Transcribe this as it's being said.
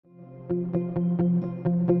They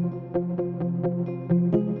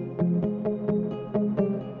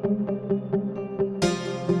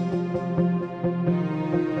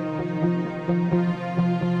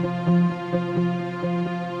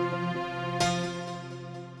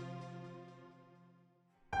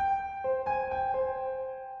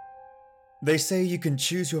say you can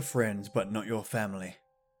choose your friends but not your family.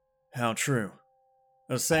 How true.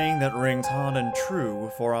 A saying that rings hard and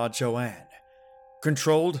true for our Joanne.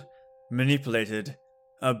 Controlled, manipulated,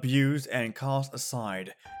 abused and cast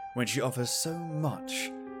aside when she offers so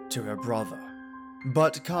much to her brother.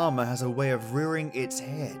 But karma has a way of rearing its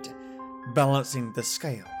head, balancing the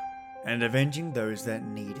scale and avenging those that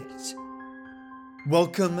need it.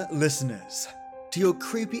 Welcome, listeners, to your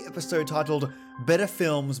creepy episode titled Better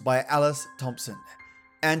Films by Alice Thompson.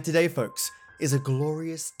 And today, folks, is a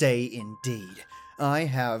glorious day indeed. I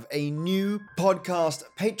have a new podcast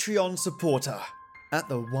Patreon supporter at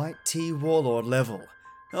the White Tea Warlord level.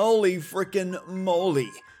 Holy frickin' moly.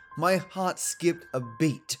 My heart skipped a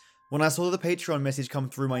beat when I saw the Patreon message come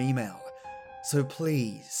through my email. So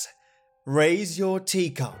please, raise your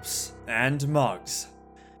teacups and mugs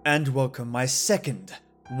and welcome my second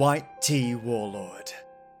White Tea Warlord,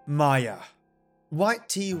 Maya. White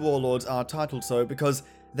Tea Warlords are titled so because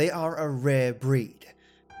they are a rare breed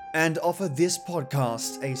and offer this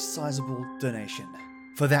podcast a sizable donation.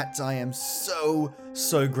 For that, I am so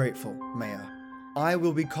grateful, Maya. I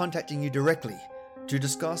will be contacting you directly to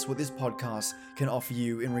discuss what this podcast can offer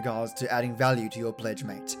you in regards to adding value to your pledge,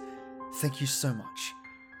 mate. Thank you so much.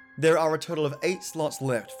 There are a total of 8 slots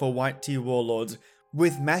left for White Tea Warlords,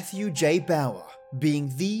 with Matthew J. Bauer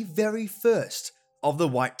being the very first of the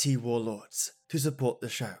White Tea Warlords to support the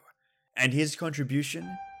show. And his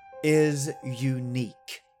contribution is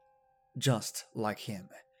unique, just like him.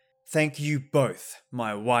 Thank you both,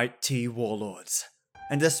 my White Tea Warlords.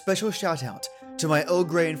 And a special shout out to my Earl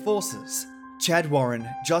Grey enforcers, Chad Warren,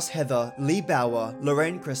 Joss Heather, Lee Bauer,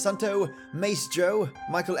 Lorraine Cresanto, Mace Joe,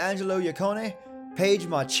 Michelangelo Iacone, Paige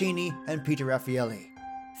Marcini, and Peter Raffaelli.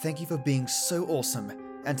 Thank you for being so awesome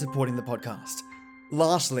and supporting the podcast.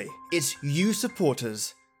 Lastly, it's you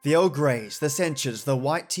supporters, the Earl Greys, the Censures, the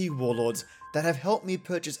White Tea Warlords, that have helped me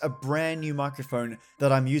purchase a brand new microphone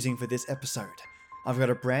that I'm using for this episode. I've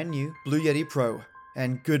got a brand new Blue Yeti Pro,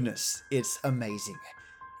 and goodness, it's amazing.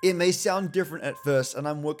 It may sound different at first, and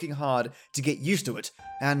I'm working hard to get used to it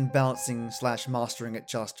and balancing/mastering it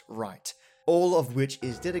just right. All of which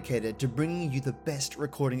is dedicated to bringing you the best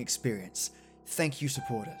recording experience. Thank you,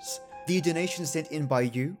 supporters. The donations sent in by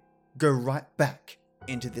you go right back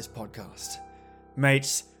into this podcast.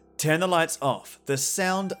 Mates, turn the lights off, the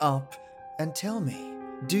sound up, and tell me,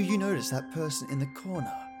 do you notice that person in the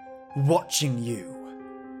corner watching you?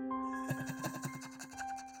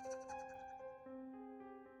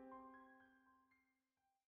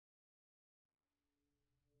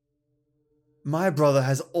 My brother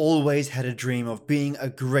has always had a dream of being a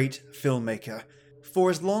great filmmaker.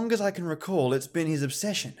 For as long as I can recall, it's been his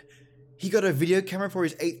obsession. He got a video camera for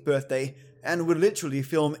his 8th birthday and would literally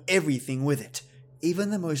film everything with it,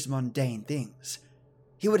 even the most mundane things.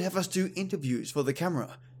 He would have us do interviews for the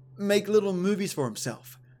camera, make little movies for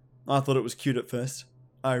himself. I thought it was cute at first.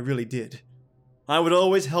 I really did. I would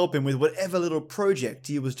always help him with whatever little project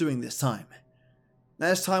he was doing this time.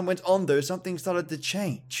 As time went on though, something started to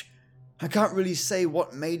change. I can't really say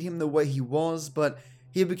what made him the way he was, but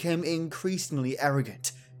he became increasingly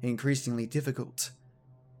arrogant, increasingly difficult.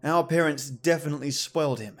 Our parents definitely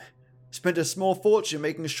spoiled him. Spent a small fortune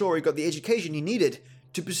making sure he got the education he needed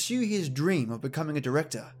to pursue his dream of becoming a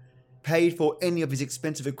director. Paid for any of his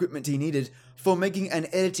expensive equipment he needed for making and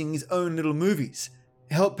editing his own little movies.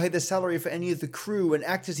 Helped pay the salary for any of the crew and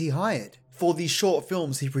actors he hired for the short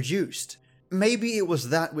films he produced. Maybe it was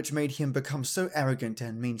that which made him become so arrogant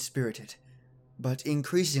and mean-spirited. But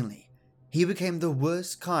increasingly, he became the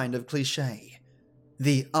worst kind of cliché.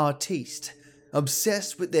 The artiste,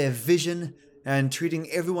 obsessed with their vision and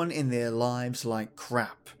treating everyone in their lives like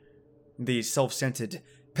crap. The self-centered,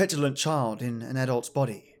 petulant child in an adult's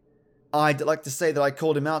body. I'd like to say that I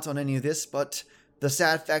called him out on any of this, but the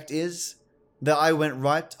sad fact is that I went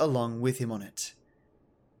right along with him on it.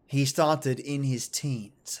 He started in his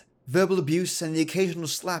teens. Verbal abuse and the occasional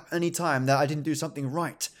slap any time that I didn't do something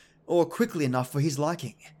right or quickly enough for his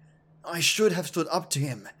liking. I should have stood up to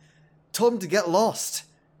him, told him to get lost.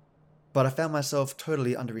 But I found myself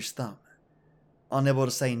totally under his thumb, unable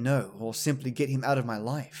to say no or simply get him out of my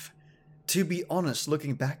life. To be honest,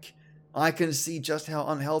 looking back, I can see just how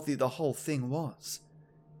unhealthy the whole thing was.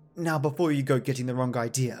 Now, before you go getting the wrong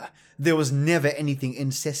idea, there was never anything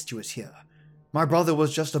incestuous here. My brother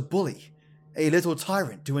was just a bully. a little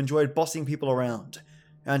tyrant who enjoyed bossing people around,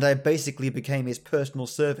 and I basically became his personal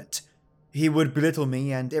servant. He would belittle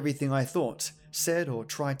me and everything I thought, said, or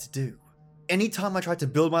tried to do. Anytime I tried to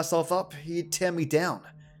build myself up, he'd tear me down,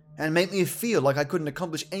 and make me feel like I couldn't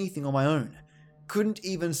accomplish anything on my own, couldn't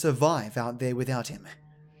even survive out there without him.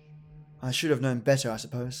 I should have known better, I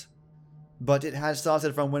suppose. But it had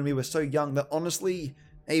started from when we were so young that honestly,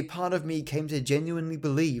 a part of me came to genuinely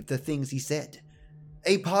believe the things he said.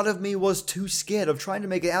 A part of me was too scared of trying to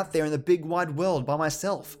make it out there in the big wide world by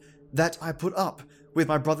myself that I put up with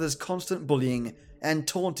my brother's constant bullying and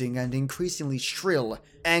taunting and increasingly shrill,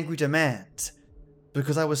 angry demands,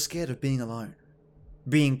 because I was scared of being alone,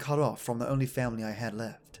 being cut off from the only family I had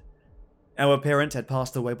left. Our parent had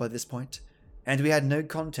passed away by this point, and we had no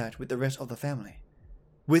contact with the rest of the family.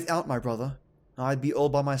 Without my brother, I'd be all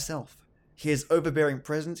by myself. His overbearing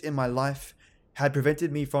presence in my life had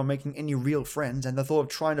prevented me from making any real friends, and the thought of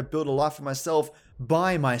trying to build a life for myself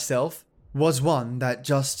by myself was one that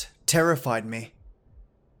just terrified me.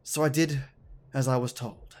 So I did as I was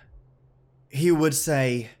told. He would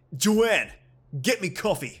say, "Joanne, get me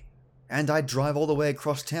coffee," and I'd drive all the way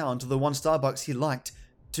across town to the one Starbucks he liked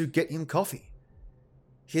to get him coffee.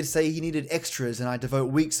 He'd say he needed extras, and I'd devote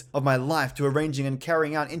weeks of my life to arranging and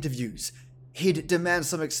carrying out interviews. He'd demand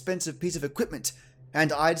some expensive piece of equipment,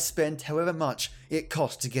 and I'd spend however much it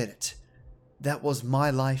cost to get it. That was my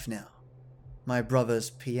life now. My brother's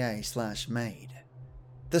PA/maid.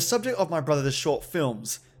 The subject of my brother's short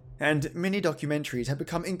films and mini documentaries had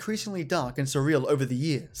become increasingly dark and surreal over the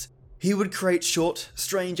years. He would create short,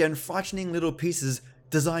 strange, and frightening little pieces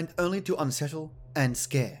designed only to unsettle and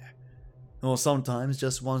scare. Or sometimes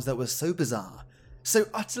just ones that were so bizarre, so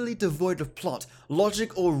utterly devoid of plot,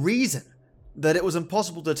 logic, or reason, that it was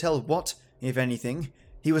impossible to tell what, if anything,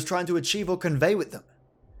 he was trying to achieve or convey with them.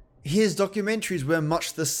 His documentaries were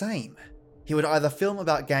much the same. He would either film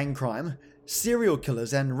about gang crime, serial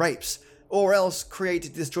killers, and rapes, or else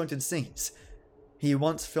create disjointed scenes. He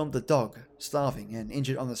once filmed a dog starving and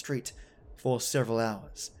injured on the street for several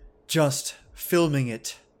hours, just filming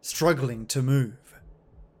it struggling to move,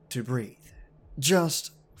 to breathe.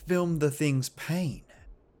 Just film the thing's pain.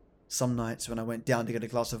 Some nights when I went down to get a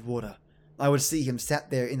glass of water, I would see him sat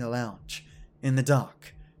there in the lounge, in the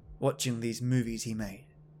dark, watching these movies he made,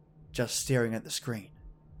 just staring at the screen.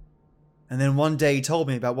 And then one day he told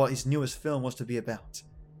me about what his newest film was to be about.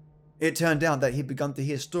 It turned out that he'd begun to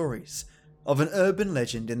hear stories of an urban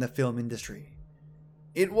legend in the film industry.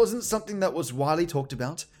 It wasn't something that was widely talked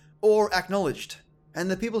about or acknowledged, and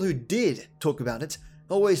the people who did talk about it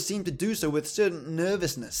always seemed to do so with certain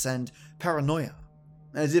nervousness and paranoia,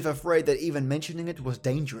 as if afraid that even mentioning it was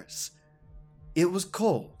dangerous. It was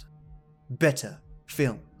called Better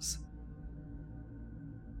Films.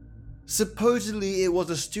 Supposedly it was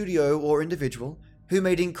a studio or individual who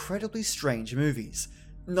made incredibly strange movies.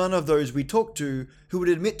 None of those we talked to who would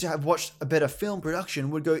admit to have watched a Better Film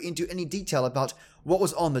production would go into any detail about what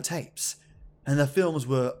was on the tapes, and the films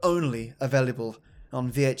were only available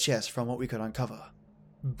on VHS from what we could uncover.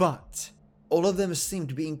 But all of them seemed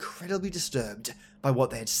to be incredibly disturbed by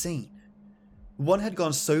what they had seen. One had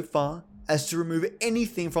gone so far as to remove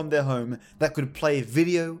anything from their home that could play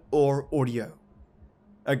video or audio.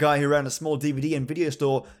 A guy who ran a small DVD and video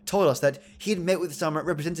store told us that he had met with some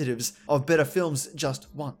representatives of Better Films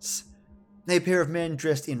just once. A pair of men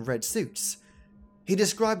dressed in red suits. He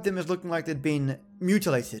described them as looking like they'd been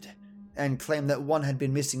mutilated, and claimed that one had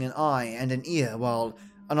been missing an eye and an ear, while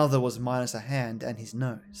another was minus a hand and his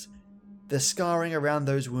nose. The scarring around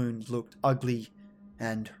those wounds looked ugly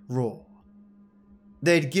and raw.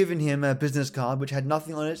 They'd given him a business card which had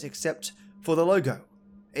nothing on it except for the logo,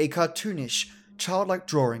 a cartoonish, childlike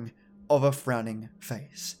drawing of a frowning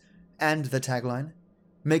face, and the tagline,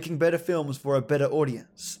 "Making better films for a better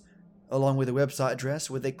audience," along with a website address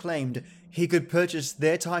where they claimed he could purchase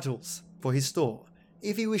their titles for his store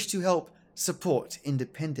if he wished to help support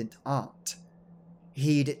independent art.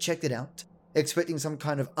 He'd checked it out, expecting some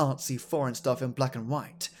kind of artsy foreign stuff in black and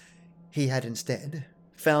white. He had instead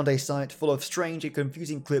found a site full of strange and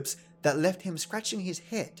confusing clips that left him scratching his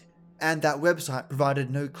head, and that website provided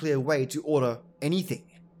no clear way to order anything.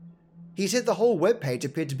 He said the whole webpage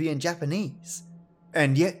appeared to be in Japanese.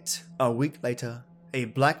 And yet, a week later, a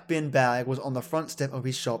black bin bag was on the front step of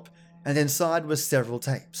his shop, and inside was several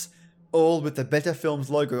tapes, all with the Better Films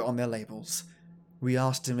logo on their labels. We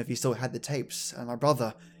asked him if he still had the tapes, and my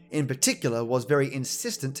brother, in particular, was very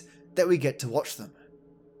insistent that we get to watch them.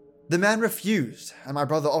 The man refused, and my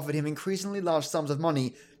brother offered him increasingly large sums of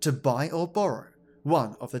money to buy or borrow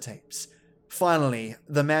one of the tapes. Finally,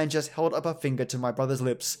 the man just held up a finger to my brother's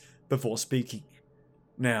lips before speaking.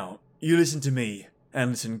 "Now, You listen to me, and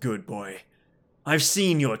listen good, boy. I've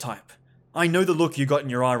seen your type. I know the look you got in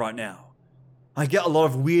your eye right now. I get a lot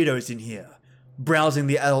of weirdos in here, browsing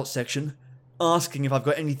the adult section, asking if I've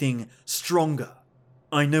got anything stronger.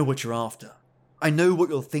 I know what you're after. I know what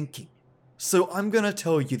you're thinking. So I'm gonna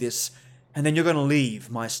tell you this, and then you're gonna leave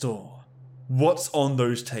my store. What's on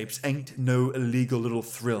those tapes ain't no illegal little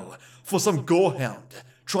thrill for some gorehound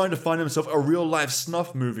trying to find himself a real-life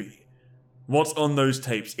snuff movie. What's on those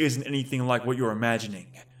tapes isn't anything like what you're imagining.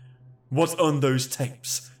 What's on those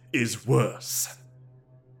tapes is worse.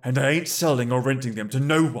 And I ain't selling or renting them to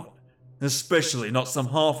no one, especially not some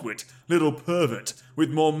half-wit little pervert with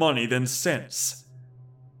more money than sense.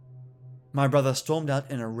 My brother stormed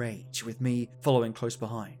out in a rage, with me following close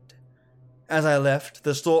behind. As I left,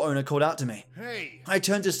 the store owner called out to me. Hey! I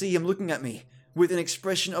turned to see him looking at me, with an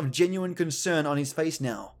expression of genuine concern on his face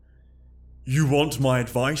now. You want my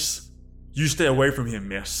advice? You stay away from him,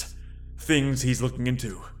 miss. Things he's looking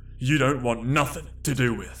into, you don't want nothing to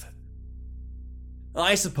do with.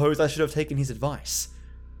 I suppose I should have taken his advice,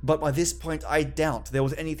 but by this point I doubt there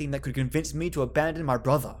was anything that could convince me to abandon my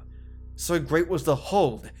brother. So great was the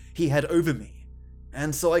hold he had over me,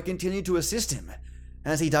 and so I continued to assist him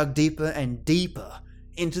as he dug deeper and deeper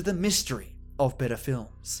into the mystery of better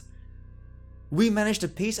films. We managed to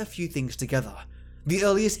piece a few things together. The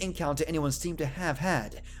earliest encounter anyone seemed to have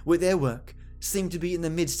had with their work seemed to be in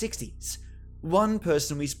the mid-60s. One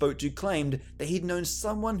person we spoke to claimed that he'd known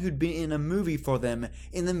someone who'd been in a movie for them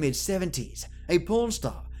in the mid-70s, a porn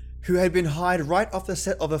star who had been hired right off the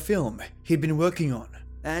set of a film he'd been working on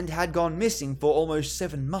and had gone missing for almost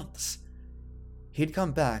 7 months. He'd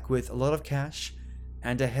come back with a lot of cash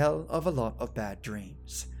and a hell of a lot of bad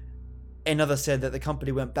dreams. Another said that the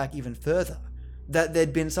company went back even further, that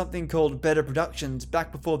there'd been something called Better Productions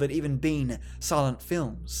back before there'd even been silent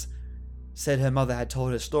films. Said her mother had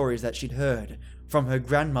told her stories that she'd heard from her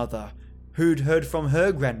grandmother, who'd heard from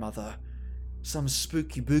her grandmother. Some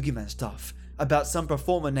spooky boogeyman stuff about some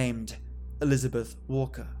performer named Elizabeth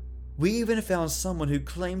Walker. We even found someone who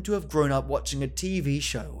claimed to have grown up watching a TV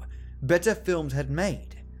show Better Films had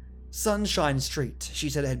made. Sunshine Street, she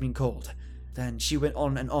said it had been called. Then she went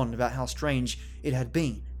on and on about how strange it had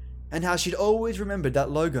been, and how she'd always remembered that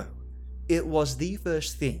logo. It was the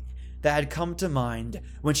first thing that had come to mind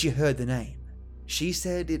when she heard the name. She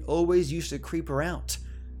said it always used to creep her out,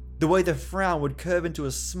 the way the frown would curve into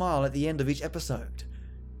a smile at the end of each episode.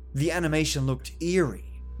 The animation looked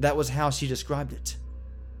eerie, that was how she described it.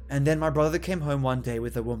 And then my brother came home one day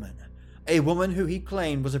with a woman who he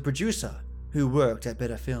claimed was a producer who worked at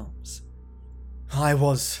Better Films. I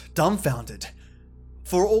was dumbfounded.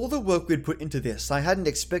 For all the work we'd put into this, I hadn't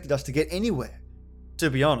expected us to get anywhere. To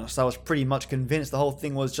be honest, I was pretty much convinced the whole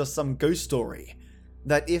thing was just some ghost story.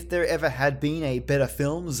 That if there ever had been a Better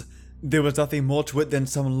Films, there was nothing more to it than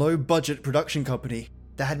some low-budget production company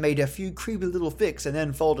that had made a few creepy little flicks and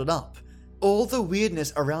then folded up. All the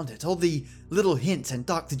weirdness around it, all the little hints and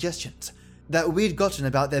dark suggestions that we'd gotten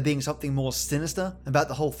about there being something more sinister about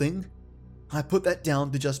the whole thing, I put that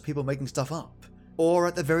down to just people making stuff up. Or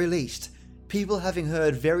at the very least, people having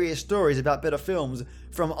heard various stories about Better Films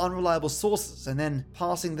from unreliable sources and then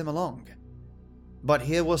passing them along. But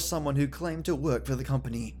here was someone who claimed to work for the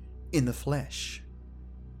company in the flesh.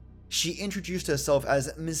 She introduced herself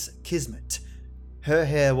as Miss Kismet. Her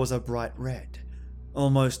hair was a bright red,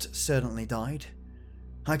 almost certainly dyed.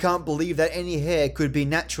 I can't believe that any hair could be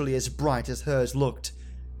naturally as bright as hers looked.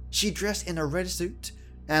 She dressed in a red suit,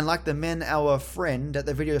 and like the men our friend at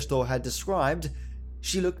the video store had described,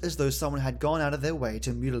 she looked as though someone had gone out of their way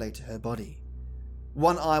to mutilate her body.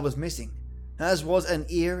 One eye was missing, as was an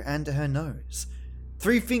ear and her nose.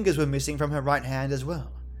 3 fingers were missing from her right hand as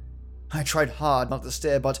well. I tried hard not to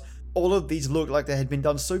stare, but all of these looked like they had been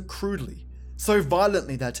done so crudely, so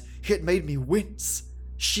violently that it made me wince.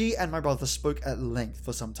 She and my brother spoke at length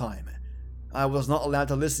for some time. I was not allowed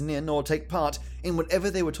to listen in or take part in whatever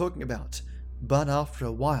they were talking about, but after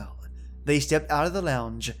a while, they stepped out of the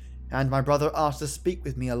lounge and my brother asked to speak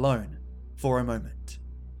with me alone for a moment.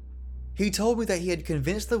 He told me that he had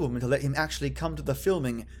convinced the woman to let him actually come to the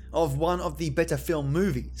filming of one of the Better Film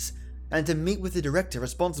movies and to meet with the director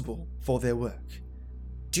responsible for their work.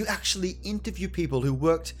 To actually interview people who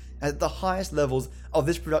worked at the highest levels of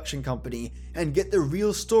this production company and get the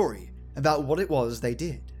real story about what it was they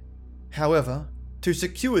did. However, to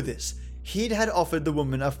secure this, he'd had offered the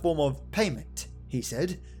woman a form of payment, he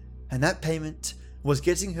said, and that payment was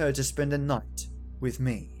getting her to spend a night with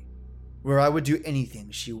me, where I would do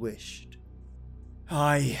anything she wished.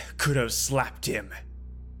 I could have slapped him.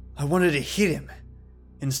 I wanted to hit him.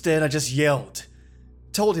 Instead, I just yelled,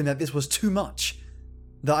 told him that this was too much.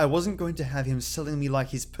 that I wasn't going to have him selling me like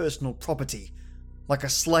his personal property, like a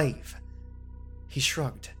slave. He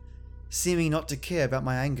shrugged, seeming not to care about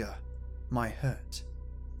my anger, my hurt.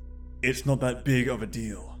 It's not that big of a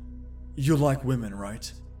deal. You like women,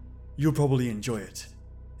 right? You'll probably enjoy it.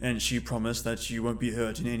 And she promised that you won't be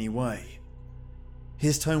hurt in any way.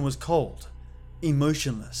 His tone was cold,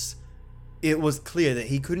 emotionless. It was clear that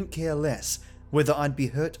he couldn't care less whether I'd be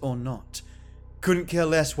hurt or not. Couldn't care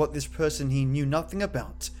less what this person he knew nothing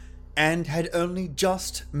about and had only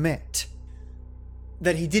just met.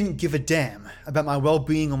 That he didn't give a damn about my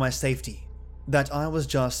well-being or my safety. That I was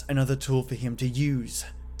just another tool for him to use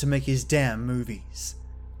to make his damn movies.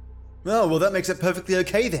 Oh, well, that makes it perfectly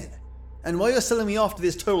okay then. And while you're selling me off to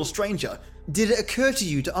this total stranger, did it occur to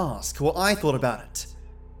you to ask what I thought about it?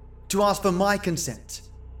 To ask for my consent,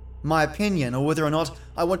 my opinion, or whether or not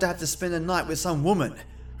I want to have to spend a night with some woman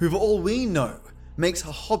who, for all we know, makes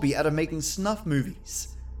her hobby out of making snuff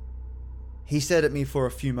movies? He stared at me for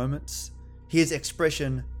a few moments, his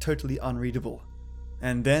expression totally unreadable.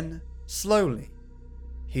 And then, slowly,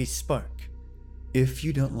 he spoke. If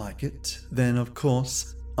you don't like it, then of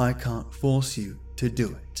course I can't force you to do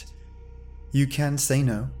it. You can say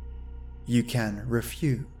no. You can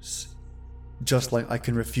refuse. Just like I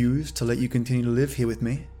can refuse to let you continue to live here with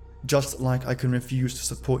me. Just like I can refuse to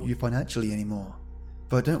support you financially anymore.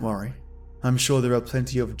 But don't worry. I'm sure there are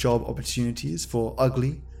plenty of job opportunities for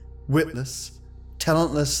ugly, witless,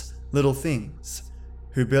 talentless little things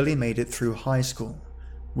who barely made it through high school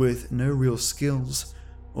with no real skills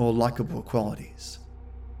or likable qualities.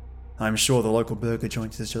 I'm sure the local burger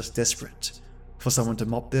joint is just desperate for someone to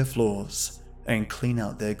mop their floors and clean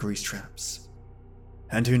out their grease traps.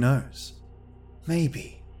 And who knows,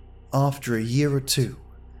 maybe after a year or two,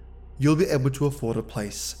 you'll be able to afford a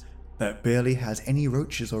place that barely has any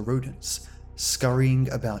roaches or rodents scurrying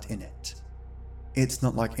about in it. It's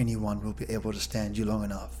not like anyone will be able to stand you long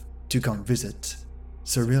enough to come visit,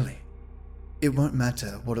 so really, it won't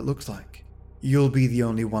matter what it looks like. You'll be the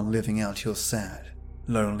only one living out your sad,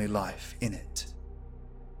 lonely life in it.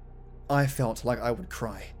 I felt like I would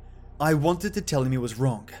cry. I wanted to tell him he was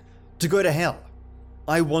wrong, to go to hell.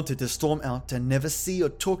 I wanted to storm out and never see or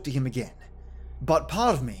talk to him again. But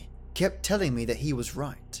part of me kept telling me that he was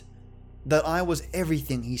right. That I was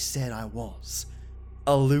everything he said I was.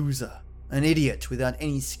 A loser, an idiot without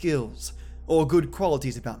any skills or good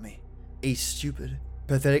qualities about me. A stupid,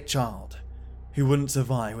 pathetic child who wouldn't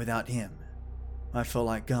survive without him. I felt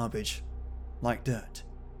like garbage, like dirt.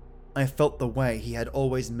 I felt the way he had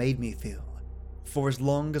always made me feel, for as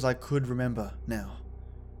long as I could remember now.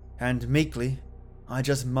 And meekly, I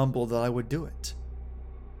just mumbled that I would do it.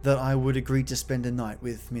 That I would agree to spend a night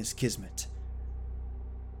with Miss Kismet.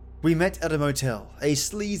 We met at a motel, a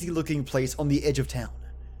sleazy-looking place on the edge of town.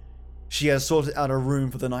 She had sorted out a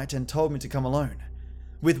room for the night and told me to come alone,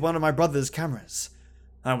 with one of my brother's cameras.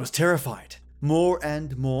 I was terrified, more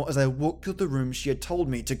and more as I walked through the room she had told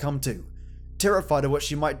me to come to, terrified of what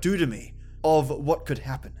she might do to me, of what could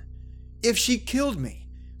happen. If she killed me,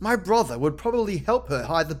 my brother would probably help her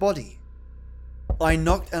hide the body. I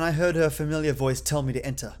knocked and I heard her familiar voice tell me to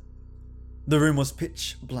enter. The room was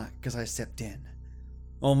pitch black as I stepped in,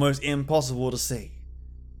 almost impossible to see.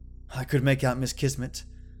 I could make out Miss Kismet,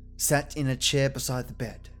 sat in a chair beside the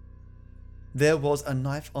bed. There was a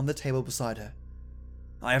knife on the table beside her.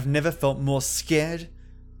 I have never felt more scared,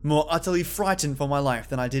 more utterly frightened for my life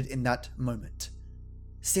than I did in that moment.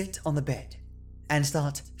 Sit on the bed and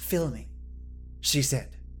start filming, she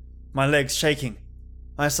said, my legs shaking.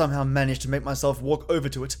 I somehow managed to make myself walk over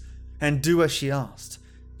to it and do as she asked,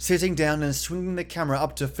 sitting down and swinging the camera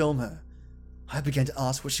up to film her. I began to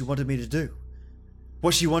ask what she wanted me to do,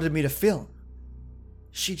 what she wanted me to film.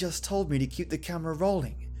 She just told me to keep the camera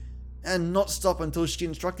rolling and not stop until she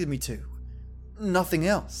instructed me to. Nothing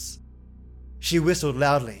else. She whistled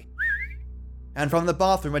loudly, and from the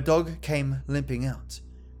bathroom a dog came limping out.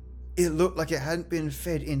 It looked like it hadn't been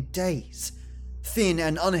fed in days, thin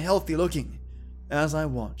and unhealthy looking. As I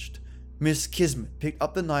watched, Miss Kismet picked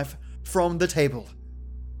up the knife from the table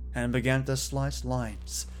and began to slice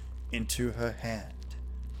lines into her hand.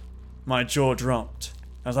 My jaw dropped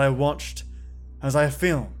as I watched, as I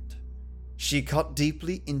filmed. She cut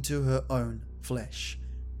deeply into her own flesh,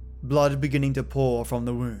 blood beginning to pour from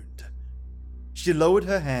the wound. She lowered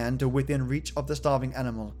her hand to within reach of the starving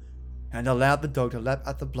animal and allowed the dog to lap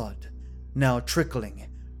at the blood, now trickling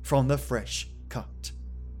from the fresh cut.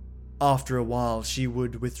 After a while, she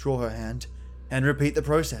would withdraw her hand and repeat the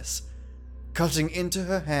process, cutting into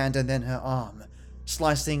her hand and then her arm,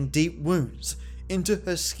 slicing deep wounds into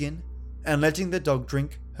her skin and letting the dog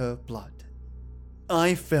drink her blood.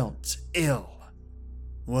 I felt ill.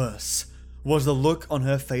 Worse was the look on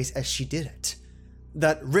her face as she did it.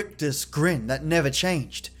 That rictus grin that never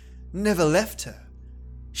changed, never left her.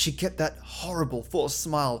 She kept that horrible forced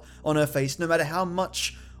smile on her face no matter how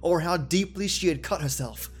much or how deeply she had cut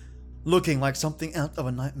herself, looking like something out of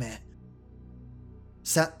a nightmare.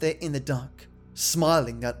 Sat there in the dark,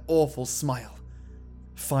 smiling that awful smile.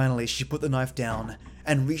 Finally, she put the knife down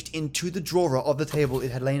and reached into the drawer of the table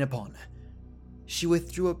it had lain upon. She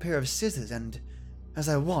withdrew a pair of scissors and, as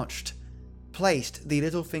I watched, placed the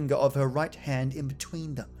little finger of her right hand in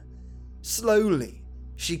between them. Slowly,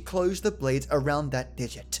 she closed the blades around that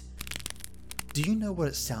digit. Do you know what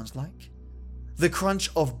it sounds like? The crunch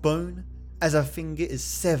of bone as a finger is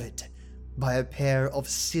severed by a pair of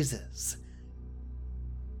scissors.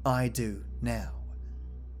 I do now.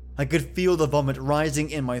 I could feel the vomit rising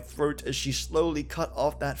in my throat as she slowly cut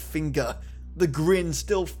off that finger, the grin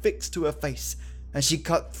still fixed to her face as she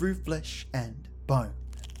cut through flesh and bone.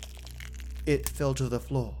 It fell to the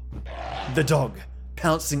floor, the dog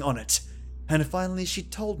pouncing on it, and finally she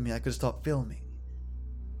told me I could stop filming.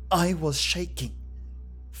 I was shaking,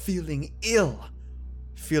 feeling ill,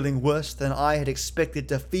 feeling worse than I had expected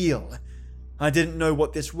to feel. I didn't know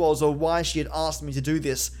what this was or why she had asked me to do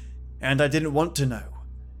this, and I didn't want to know.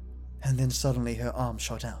 And then suddenly her arm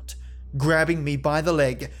shot out, grabbing me by the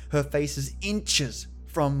leg, her face is inches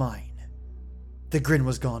from mine. The grin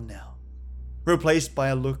was gone now, replaced by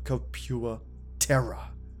a look of pure terror,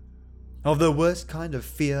 of the worst kind of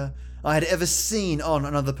fear I had ever seen on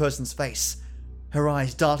another person's face. Her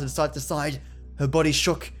eyes darted side to side, her body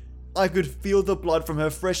shook. I could feel the blood from her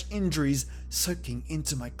fresh injuries soaking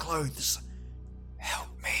into my clothes. "Help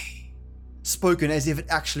me," spoken as if it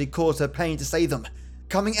actually caused her pain to say them,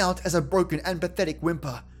 coming out as a broken and pathetic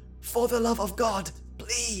whimper. "For the love of God,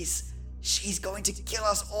 please, she's going to kill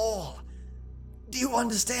us all. Do you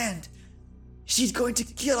understand? She's going to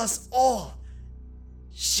kill us all.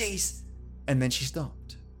 She's..." And then she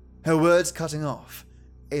stopped, her words cutting off.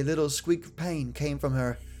 A little squeak of pain came from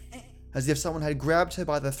her, as if someone had grabbed her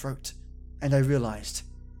by the throat, and I realized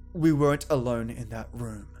we weren't alone in that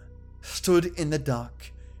room. Stood in the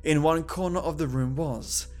dark, in one corner of the room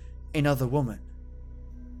was another woman.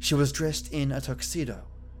 She was dressed in a tuxedo,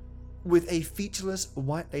 with a featureless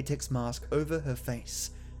white latex mask over her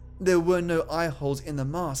face. There were no eye holes in the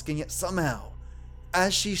mask, and yet somehow,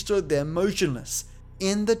 as she stood there motionless,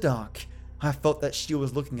 in the dark, I felt that she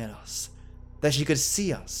was looking at us, that she could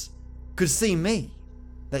see us, could see me,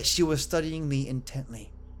 that she was studying me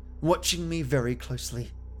intently, watching me very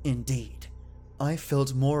closely indeed. I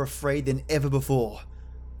felt more afraid than ever before.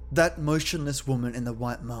 That motionless woman in the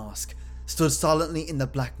white mask stood silently in the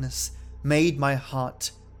blackness, made my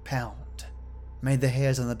heart pound, made the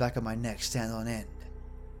hairs on the back of my neck stand on end.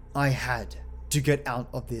 I had to get out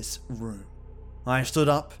of this room. I stood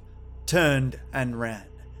up, turned, and ran.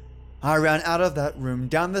 I ran out of that room,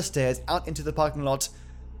 down the stairs, out into the parking lot.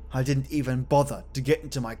 I didn't even bother to get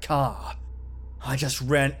into my car. I just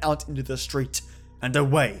ran out into the street and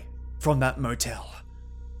away from that motel.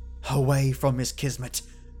 Away from Miss Kismet,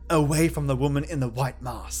 away from the woman in the white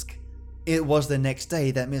mask. It was the next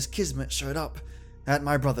day that Miss Kismet showed up at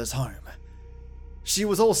my brother's home. She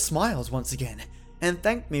was all smiles once again and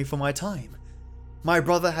thanked me for my time. My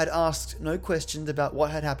brother had asked no questions about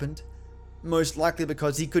what had happened, most likely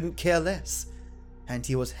because he couldn't care less, and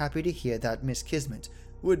he was happy to hear that Miss Kismet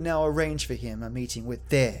would now arrange for him a meeting with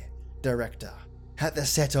their director at the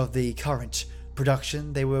set of the current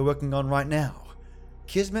production they were working on right now.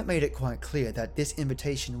 Kismet made it quite clear that this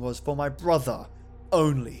invitation was for my brother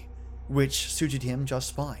only, which suited him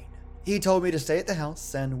just fine. He told me to stay at the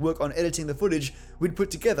house and work on editing the footage we'd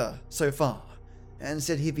put together so far, and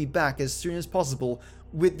said he'd be back as soon as possible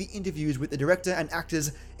with the interviews with the director and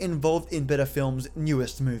actors involved in Better Film's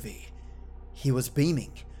newest movie. He was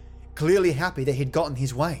beaming, clearly happy that he'd gotten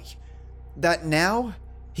his way, that now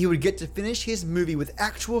he would get to finish his movie with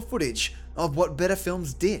actual footage of what Better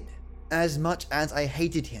Films did. As much as I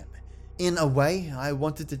hated him, in a way I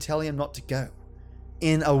wanted to tell him not to go.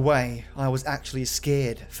 In a way I was actually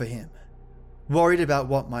scared for him, worried about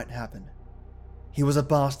what might happen. He was a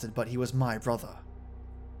bastard, but he was my brother.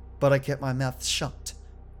 But I kept my mouth shut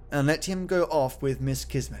and let him go off with Miss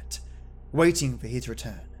Kismet, waiting for his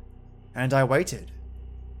return. And I waited,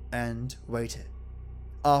 and waited.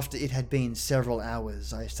 After it had been several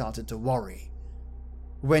hours, I started to worry.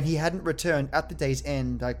 When he hadn't returned at the day's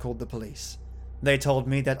end, I called the police. They told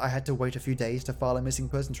me that I had to wait a few days to file a missing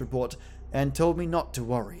persons report, and told me not to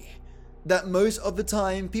worry, that most of the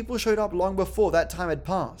time people showed up long before that time had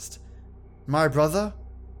passed. My brother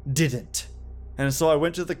didn't. And so I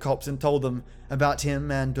went to the cops and told them about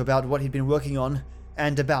him and about what he'd been working on,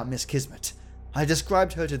 and about Miss Kismet. I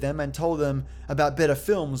described her to them and told them about better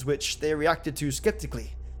films, which they reacted to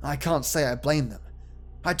skeptically. I can't say I blame them.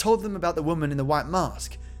 I told them about the woman in the white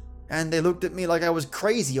mask, and they looked at me like I was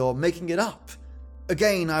crazy or making it up.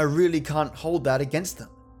 Again, I really can't hold that against them.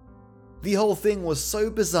 The whole thing was so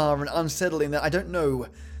bizarre and unsettling that I don't know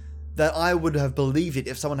that I would have believed it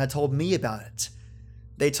if someone had told me about it.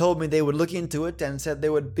 They told me they would look into it and said they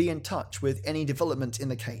would be in touch with any development in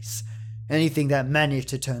the case, anything that managed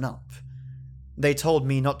to turn up. They told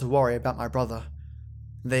me not to worry about my brother.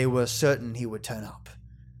 They were certain he would turn up.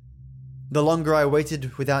 The longer I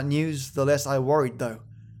waited without news, the less I worried though.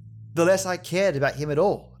 The less I cared about him at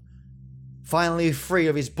all. Finally free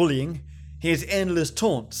of his bullying, his endless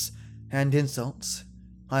taunts and insults,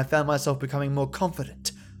 I found myself becoming more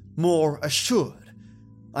confident, more assured.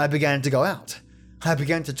 I began to go out. I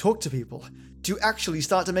began to talk to people, to actually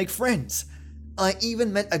start to make friends. I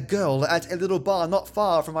even met a girl at a little bar not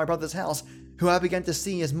far from my brother's house who I began to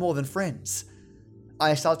see as more than friends.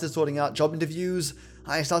 I started sorting out job interviews.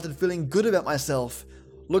 I started feeling good about myself,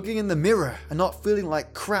 looking in the mirror and not feeling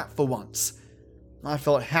like crap for once. I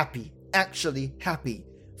felt happy, actually happy,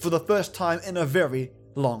 for the first time in a very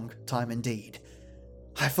long time indeed.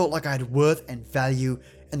 I felt like I had worth and value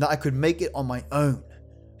and that I could make it on my own.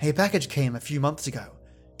 A package came a few months ago.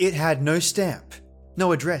 It had no stamp,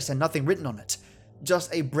 no address and nothing written on it,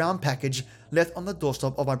 just a brown package left on the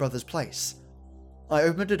doorstep of my brother's place. I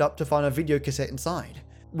opened it up to find a video cassette inside,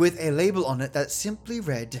 with a label on it that simply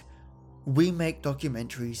read, "We make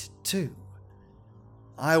documentaries too."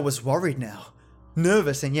 I was worried now,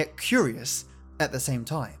 nervous and yet curious at the same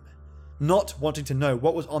time, not wanting to know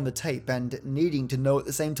what was on the tape and needing to know at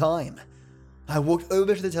the same time. I walked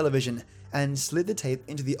over to the television and slid the tape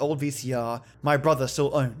into the old VCR my brother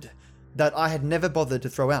still owned, that I had never bothered to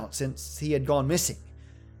throw out since he had gone missing.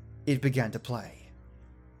 It began to play.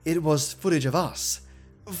 It was footage of us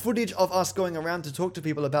going around to talk to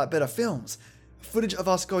people about better films, footage of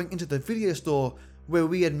us going into the video store where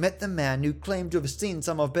we had met the man who claimed to have seen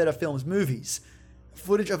some of Better Film's movies,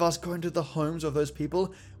 footage of us going to the homes of those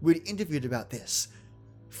people we'd interviewed about this,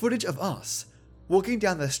 footage of us walking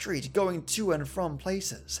down the street going to and from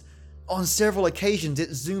places. On several occasions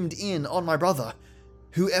it zoomed in on my brother.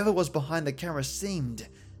 Whoever was behind the camera seemed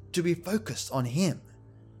to be focused on him.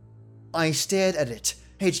 I stared at it,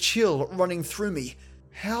 a chill running through me.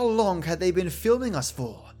 How long had they been filming us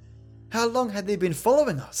for? How long had they been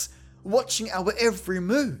following us, watching our every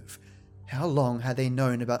move? How long had they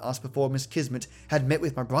known about us before Miss Kismet had met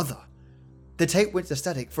with my brother? The tape went to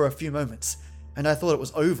static for a few moments, and I thought it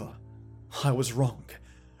was over. I was wrong.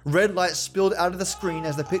 Red light spilled out of the screen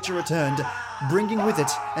as the picture returned, bringing with it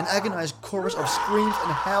an agonized chorus of screams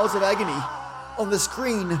and howls of agony. On the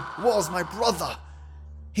screen was my brother.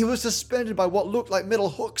 He was suspended by what looked like metal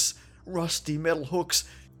hooks, rusty metal hooks,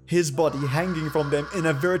 his body hanging from them in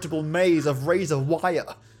a veritable maze of razor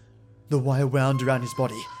wire. The wire wound around his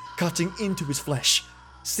body, cutting into his flesh,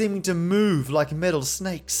 seeming to move like metal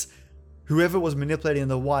snakes. Whoever was manipulating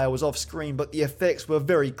the wire was off screen, but the effects were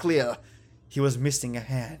very clear. He was missing a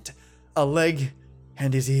hand, a leg,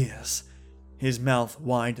 and his ears. His mouth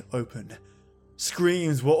wide open.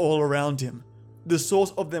 Screams were all around him. The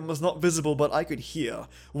source of them was not visible, but I could hear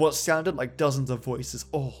what sounded like dozens of voices,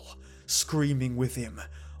 all screaming with him,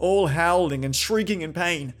 all howling and shrieking in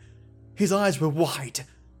pain. His eyes were wide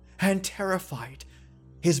and terrified,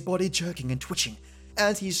 his body jerking and twitching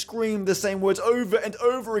as he screamed the same words over and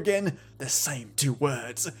over again, the same two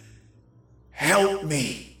words. "Help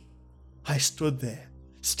me!" I stood there,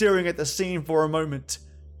 staring at the scene for a moment.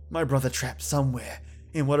 My brother trapped somewhere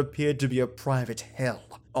in what appeared to be a private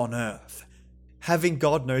hell on Earth, having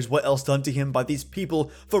God knows what else done to him by these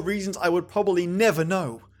people for reasons I would probably never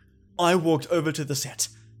know. I walked over to the set.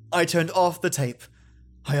 I turned off the tape.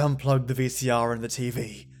 I unplugged the VCR and the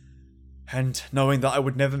TV. And knowing that I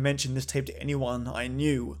would never mention this tape to anyone I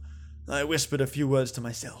knew, I whispered a few words to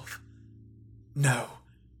myself. "No,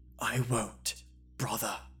 I won't,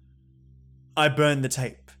 brother." I burned the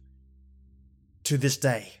tape. To this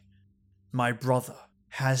day, my brother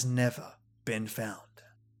has never been found.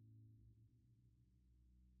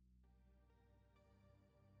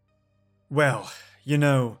 Well,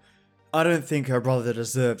 I don't think her brother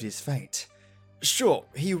deserved his fate. Sure,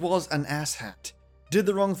 he was an asshat, did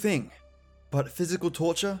the wrong thing, but physical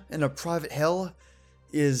torture in a private hell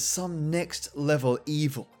is some next level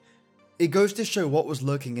evil. It goes to show what was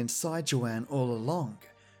lurking inside Joanne all along.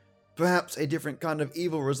 Perhaps a different kind of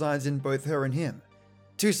evil resides in both her and him.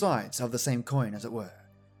 Two sides of the same coin, as it were.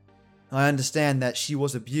 I understand that she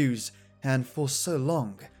was abused, and for so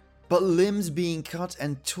long, but limbs being cut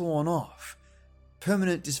and torn off.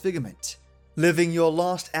 permanent disfigurement, living your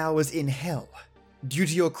last hours in hell due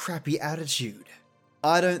to your crappy attitude.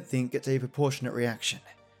 I don't think it's a proportionate reaction.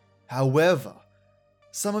 However,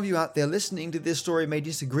 some of you out there listening to this story may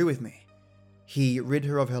disagree with me. He rid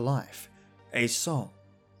her of her life, a soul,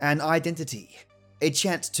 an identity, a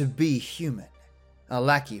chance to be human, a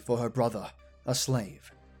lackey for her brother, a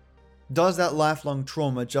slave. Does that lifelong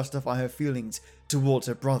trauma justify her feelings towards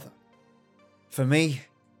her brother? For me,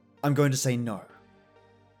 I'm going to say no.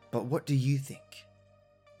 But what do you think?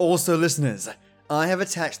 Also, listeners, I have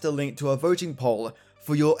attached the link to a voting poll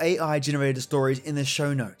for your AI-generated stories in the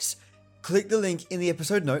show notes. Click the link in the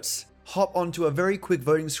episode notes, hop onto a very quick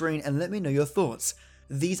voting screen and let me know your thoughts.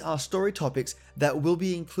 These are story topics that will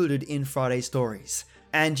be included in Friday Stories,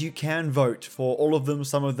 and you can vote for all of them,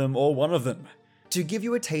 some of them, or one of them. To give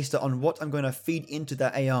you a taster on what I'm going to feed into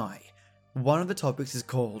that AI, one of the topics is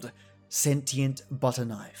called Sentient Butter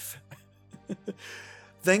Knife.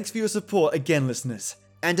 Thanks for your support again, listeners,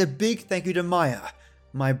 and a big thank you to Maya,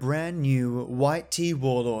 my brand new White Tea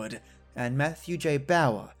Warlord, and Matthew J.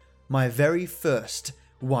 Bauer, my very first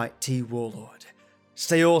White Tea Warlord.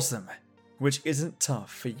 Stay awesome, which isn't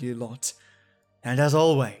tough for you lot. And as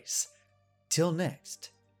always, till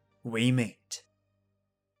next we meet.